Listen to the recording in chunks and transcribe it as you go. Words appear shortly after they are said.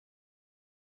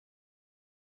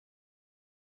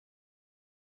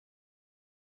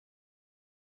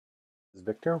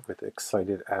Victor with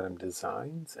Excited Atom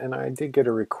Designs, and I did get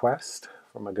a request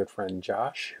from my good friend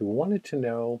Josh who wanted to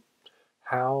know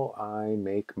how I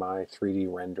make my 3D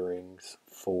renderings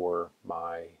for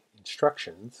my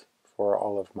instructions for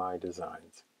all of my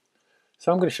designs.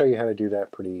 So I'm going to show you how to do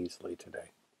that pretty easily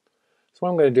today. So what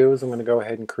I'm going to do is I'm going to go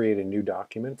ahead and create a new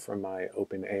document from my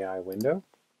OpenAI window.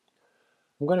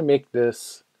 I'm going to make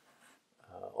this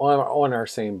on our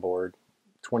same board,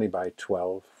 20 by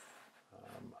 12.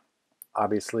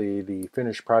 Obviously, the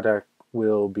finished product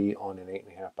will be on an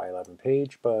 8.5 by 11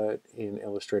 page, but in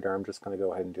Illustrator, I'm just going to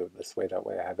go ahead and do it this way. That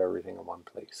way I have everything in one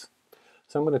place.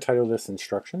 So I'm going to title this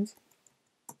Instructions.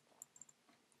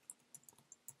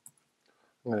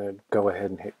 I'm going to go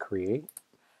ahead and hit Create.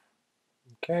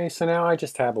 Okay, so now I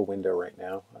just have a window right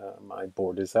now. My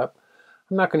board is up.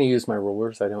 I'm not going to use my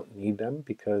rulers. I don't need them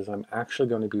because I'm actually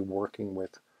going to be working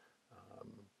with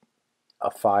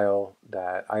a file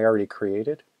that I already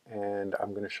created, and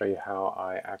I'm going to show you how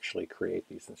I actually create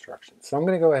these instructions. So I'm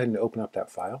going to go ahead and open up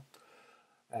that file,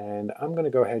 and I'm going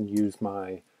to go ahead and use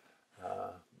my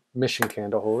mission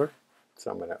candle holder.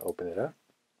 So I'm going to open it up.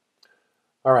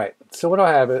 All right, so what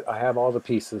I have all the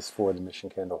pieces for the mission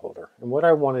candle holder, and what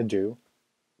I want to do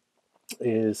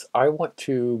is I want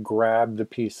to grab the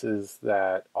pieces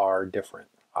that are different.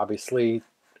 Obviously,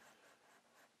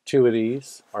 two of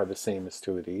these are the same as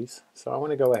two of these. So I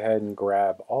want to go ahead and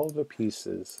grab all the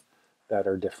pieces that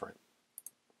are different.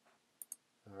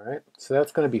 All right, so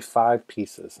that's going to be 5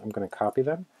 pieces. I'm going to copy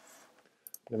them.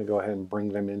 I'm going to go ahead and bring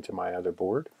them into my other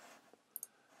board.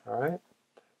 All right,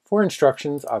 for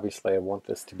instructions, obviously I want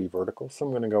this to be vertical, so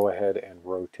I'm going to go ahead and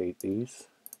rotate these.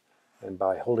 And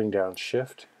by holding down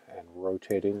Shift and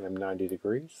rotating them 90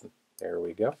 degrees, there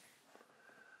we go.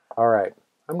 All right,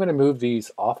 I'm going to move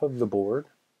these off of the board.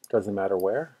 Doesn't matter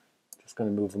where. Just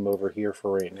going to move them over here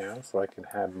for right now so I can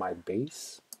have my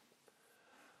base.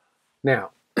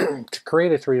 Now, to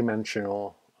create a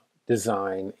three-dimensional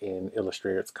design in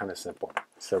Illustrator, it's kind of simple.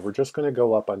 So we're just going to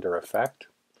go up under Effect.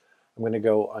 I'm going to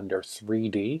go under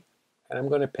 3D, and I'm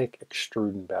going to pick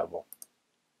Extrude and Bevel.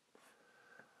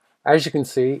 As you can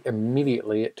see,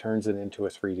 immediately it turns it into a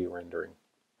 3D rendering.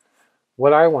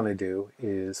 What I want to do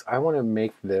is I want to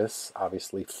make this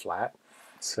obviously flat.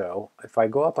 So if I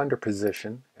go up under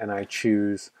Position and I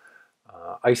choose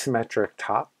Isometric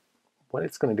Top, what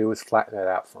it's going to do is flatten it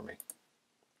out for me.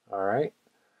 All right.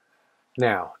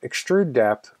 Now, Extrude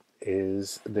Depth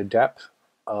is the depth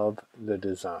of the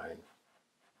design.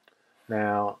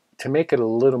 Now, to make it a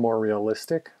little more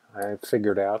realistic, I've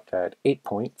figured out that 8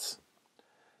 points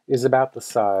is about the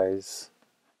size,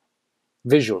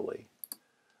 visually,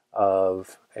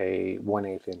 of a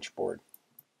 1/8 inch board.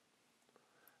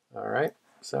 All right.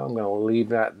 So I'm going to leave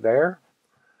that there.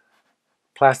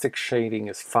 Plastic shading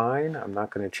is fine. I'm not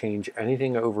going to change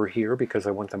anything over here because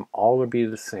I want them all to be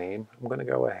the same. I'm going to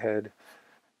go ahead,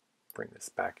 bring this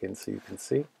back in so you can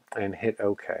see, and hit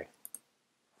OK.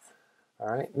 All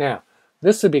right. Now,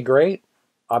 this would be great.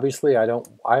 Obviously, I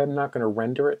am not going to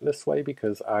render it this way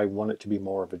because I want it to be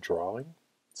more of a drawing.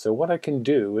 So what I can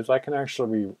do is I can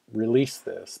actually release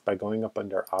this by going up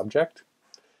under Object,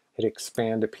 hit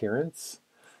Expand Appearance,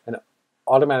 and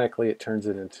automatically it turns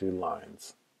it into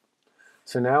lines.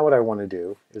 So now what I want to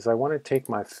do is I want to take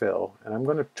my fill and I'm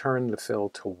going to turn the fill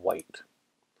to white.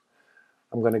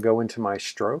 I'm going to go into my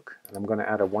stroke and I'm going to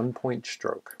add a 1-point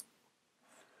stroke.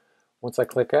 Once I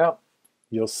click out,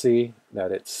 you'll see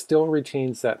that it still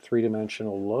retains that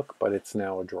three-dimensional look, but it's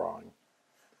now a drawing.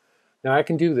 Now I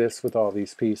can do this with all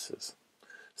these pieces.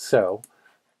 So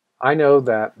I know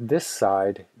that this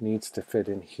side needs to fit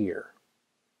in here.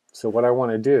 So what I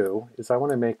want to do is I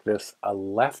want to make this a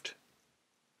left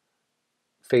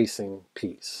facing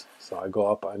piece. So I go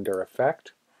up under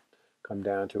Effect, come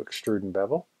down to Extrude and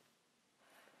Bevel,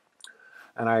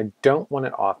 and I don't want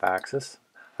it off axis.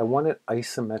 I want it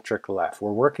isometric left.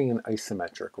 We're working in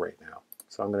isometric right now.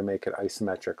 So I'm going to make it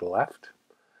isometric left.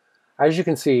 As you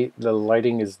can see, the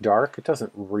lighting is dark. It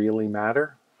doesn't really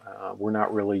matter. We're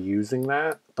not really using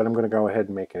that, but I'm going to go ahead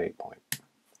and make an 8-point.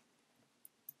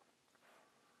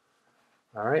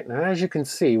 All right, now as you can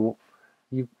see,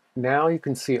 now you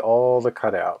can see all the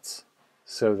cutouts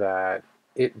so that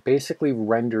it basically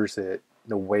renders it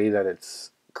the way that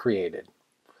it's created.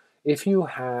 If you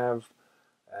have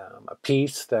a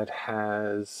piece that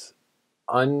has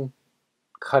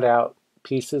uncut out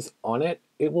pieces on it,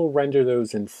 it will render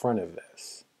those in front of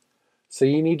this. So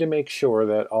you need to make sure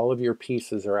that all of your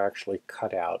pieces are actually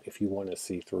cut out if you want to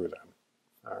see through them.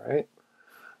 All right,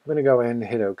 I'm going to go ahead and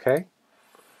hit OK.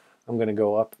 I'm going to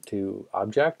go up to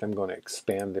Object. I'm going to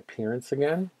expand the appearance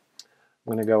again.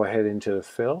 I'm going to go ahead into the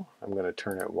fill. I'm going to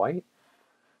turn it white.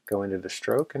 Go into the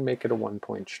stroke and make it a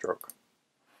 1-point stroke.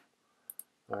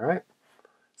 All right.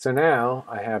 So now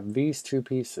I have these two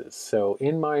pieces. So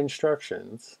in my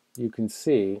instructions, you can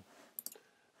see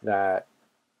that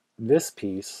this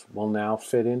piece will now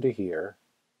fit into here.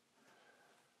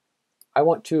 I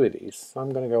want two of these, so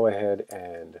I'm going to go ahead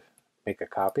and make a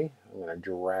copy. I'm going to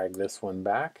drag this one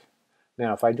back.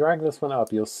 Now, if I drag this one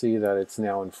up, you'll see that it's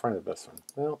now in front of this one.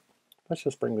 Well, let's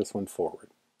just bring this one forward.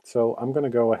 So I'm going to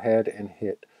go ahead and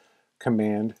hit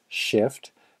Command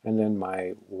Shift and then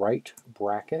my right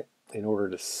bracket in order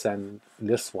to send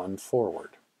this one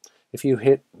forward. If you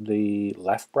hit the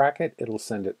left bracket, it'll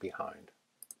send it behind.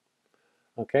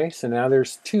 Okay, so now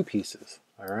there's two pieces.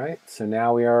 All right, so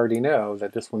now we already know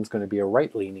that this one's going to be a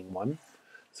right-leaning one.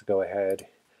 So go ahead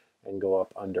and go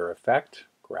up under Effect,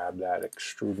 grab that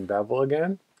Extrude and Bevel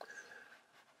again,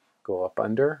 go up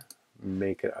under,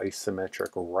 make it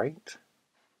isometric right.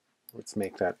 Let's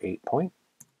make that 8-point.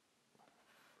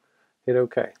 Hit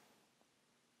OK.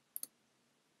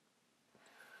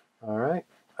 All right,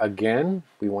 again,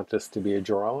 we want this to be a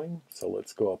drawing, so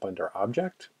let's go up under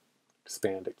Object,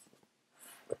 expand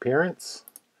Appearance.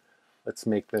 Let's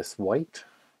make this white.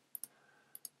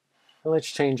 And let's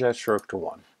change that stroke to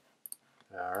 1.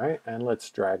 All right, and let's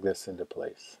drag this into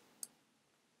place.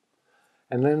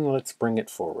 And then let's bring it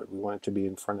forward. We want it to be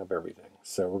in front of everything.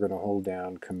 So we're going to hold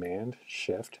down Command,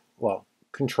 Shift, well,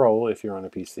 Control if you're on a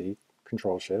PC,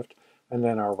 Control, Shift, and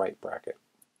then our right bracket.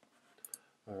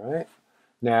 All right,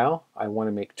 now I want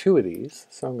to make two of these,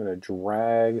 so I'm going to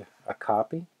drag a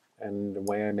copy. And the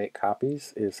way I make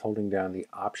copies is holding down the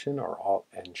Option or Alt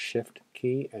and Shift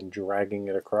key and dragging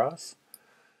it across.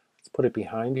 Let's put it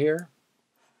behind here.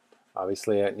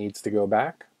 Obviously, it needs to go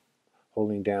back.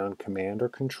 Holding down Command or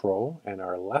Control and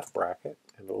our left bracket,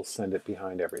 and it'll send it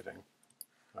behind everything.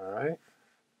 All right.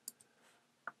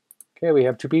 Okay, we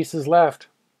have two pieces left.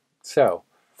 So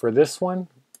for this one,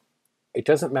 it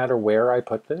doesn't matter where I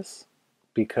put this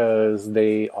because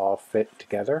they all fit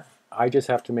together. I just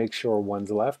have to make sure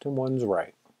one's left and one's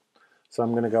right. So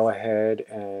I'm going to go ahead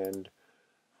and,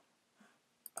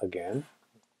 again,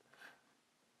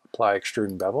 apply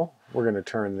Extrude and Bevel. We're going to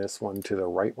turn this one to the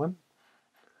right one.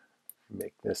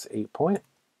 Make this 8-point.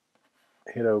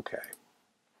 Hit OK.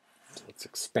 Let's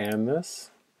expand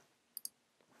this.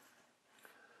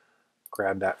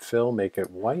 Grab that fill, make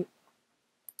it white.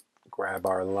 Grab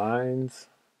our lines.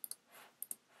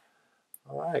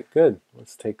 All right, good.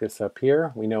 Let's take this up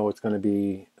here. We know it's going to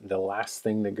be the last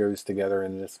thing that goes together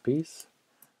in this piece.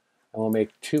 And we'll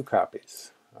make two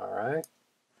copies. All right.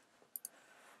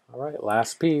 All right,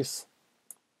 last piece.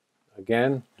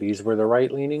 Again, these were the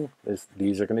right leaning.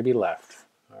 These are going to be left.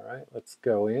 All right, let's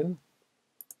go in.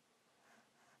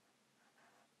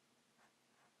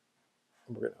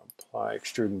 We're going to apply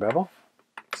Extrude and Bevel.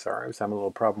 Sorry, I was having a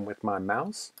little problem with my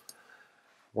mouse.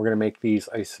 We're going to make these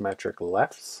isometric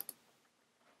lefts.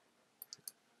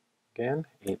 Again,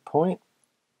 8-point.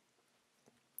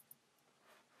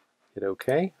 Hit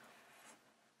OK.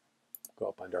 Go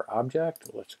up under Object.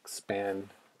 Let's expand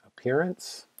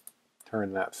Appearance.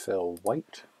 Turn that fill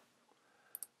white.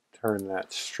 Turn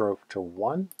that stroke to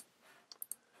 1.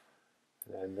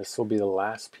 And then this will be the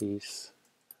last piece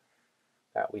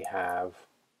that we have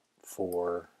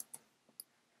for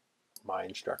my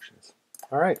instructions.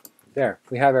 All right, there,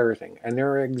 we have everything, and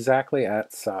they're exactly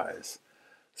at size.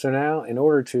 So now, in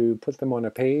order to put them on a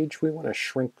page, we want to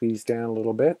shrink these down a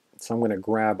little bit. So I'm going to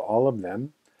grab all of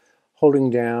them, holding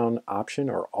down Option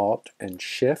or Alt and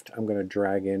Shift, I'm going to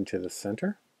drag into the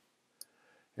center.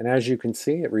 And as you can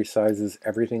see, it resizes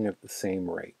everything at the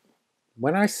same rate.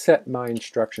 When I set my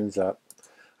instructions up,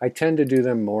 I tend to do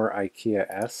them more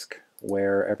IKEA-esque,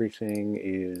 where everything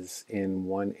is in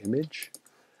one image,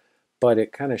 but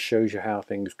it kind of shows you how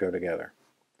things go together.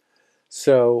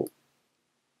 So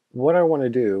what I want to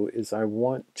do is I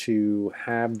want to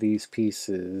have these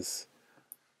pieces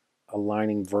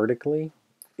aligning vertically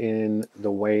in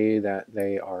the way that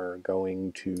they are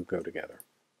going to go together.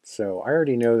 So I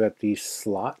already know that these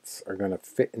slots are going to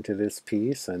fit into this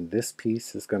piece, and this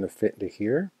piece is going to fit into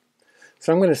here.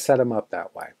 So I'm going to set them up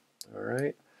that way. All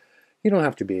right. You don't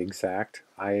have to be exact.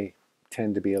 I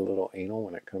tend to be a little anal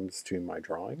when it comes to my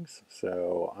drawings,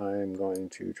 so I'm going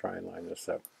to try and line this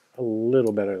up a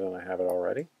little better than I have it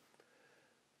already.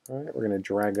 All right, we're going to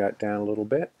drag that down a little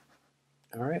bit.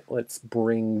 All right, let's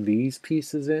bring these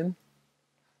pieces in.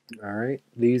 All right,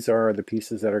 these are the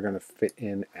pieces that are going to fit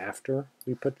in after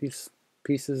we put these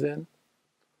pieces in.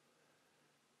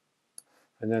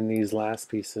 And then these last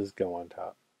pieces go on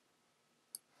top.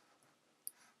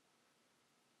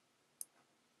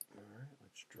 All right,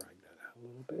 let's drag that out a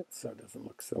little bit so it doesn't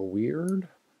look so weird.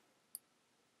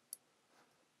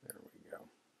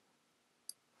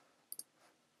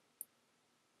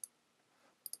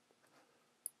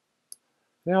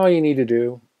 Now all you need to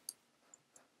do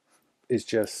is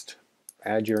just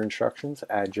add your instructions,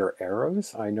 add your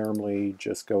arrows. I normally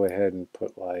just go ahead and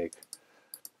put like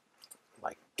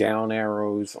down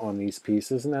arrows on these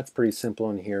pieces, and that's pretty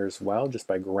simple in here as well, just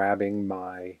by grabbing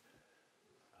my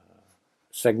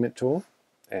segment tool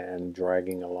and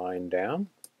dragging a line down.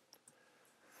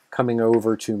 Coming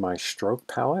over to my stroke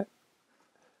palette,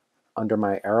 under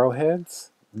my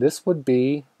arrowheads, this would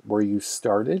be where you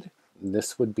started, and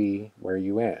this would be where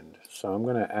you end. So I'm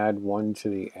going to add one to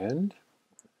the end.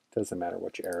 Doesn't matter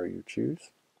which arrow you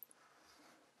choose.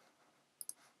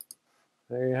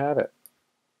 There you have it.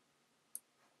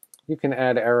 You can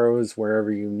add arrows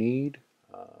wherever you need.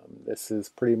 This is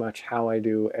pretty much how I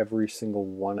do every single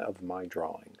one of my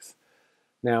drawings.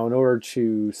 Now, in order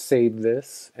to save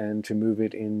this and to move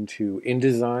it into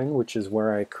InDesign, which is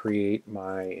where I create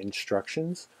my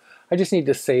instructions, I just need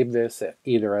to save this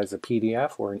either as a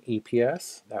PDF or an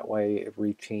EPS. That way it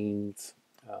retains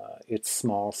its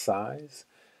small size.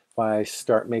 If I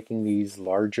start making these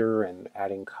larger and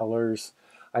adding colors,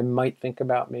 I might think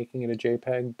about making it a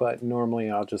JPEG, but normally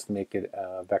I'll just make it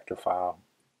a vector file.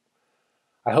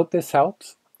 I hope this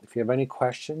helps. If you have any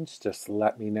questions, just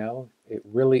let me know. It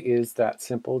really is that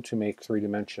simple to make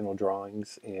three-dimensional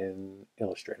drawings in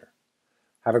Illustrator.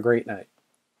 Have a great night.